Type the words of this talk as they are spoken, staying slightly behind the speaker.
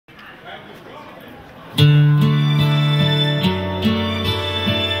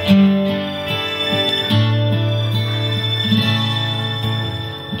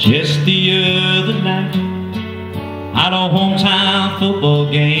Just the other night, at a hometown football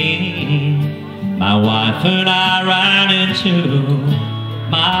game, my wife and I ran into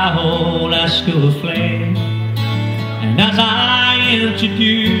my old high school flame. And as I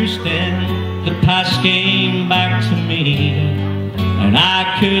introduced them, the past came back to me, and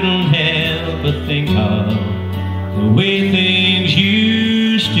I couldn't help but think of the way things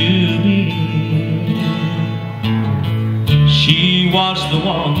used to be. She was the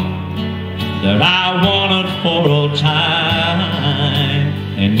one that I wanted for all time,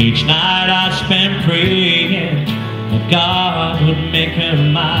 and each night I spent praying that God would make her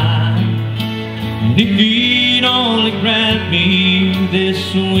mine. And if He'd only grant me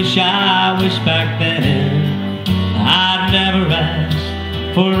this wish I wish back then, I'd never ask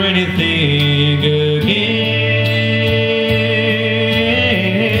for anything again.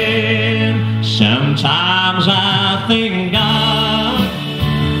 Sometimes I thank God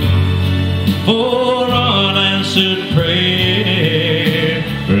for unanswered prayer.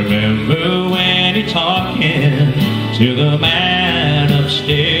 Remember when He's talking to the man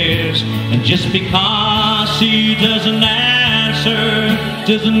upstairs, and just because He doesn't answer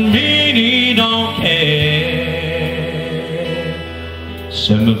doesn't mean He don't care.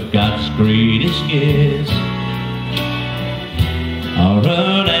 Some of God's greatest gifts are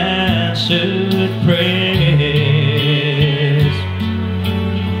unanswered prayers.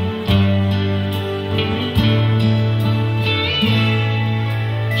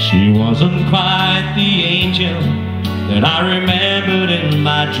 She wasn't quite the angel that I remembered in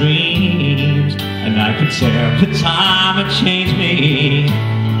my dreams, and I could tell the time had changed me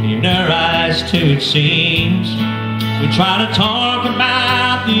in her eyes too, it seems. We tried to talk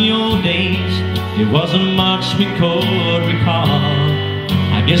about the old days, it wasn't much we could recall.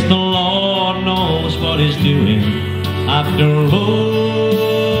 I guess the Lord knows what He's doing after all.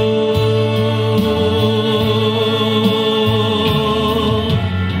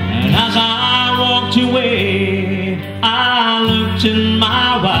 And as I walked away, I looked in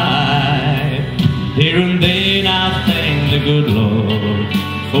my wife. Here and then I thank the good Lord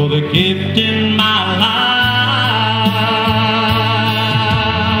for the gift in my life.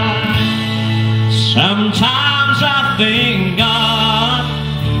 Sometimes I thank God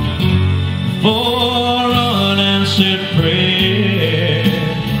for unanswered prayer.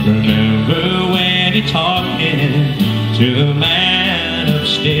 Remember when He's talking to the man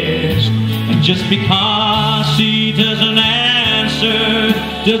upstairs, and just because He doesn't answer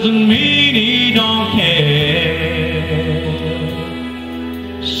doesn't mean He don't care.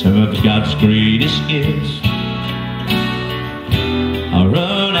 Some of God's greatest gifts are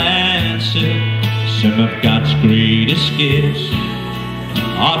unanswered. Some of God's greatest gifts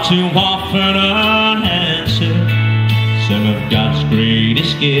are too often unanswered. Some of God's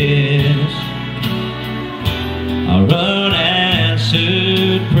greatest gifts are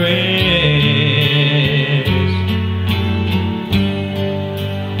unanswered prayers.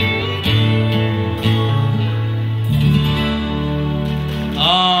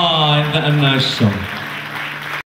 Oh, a nice song.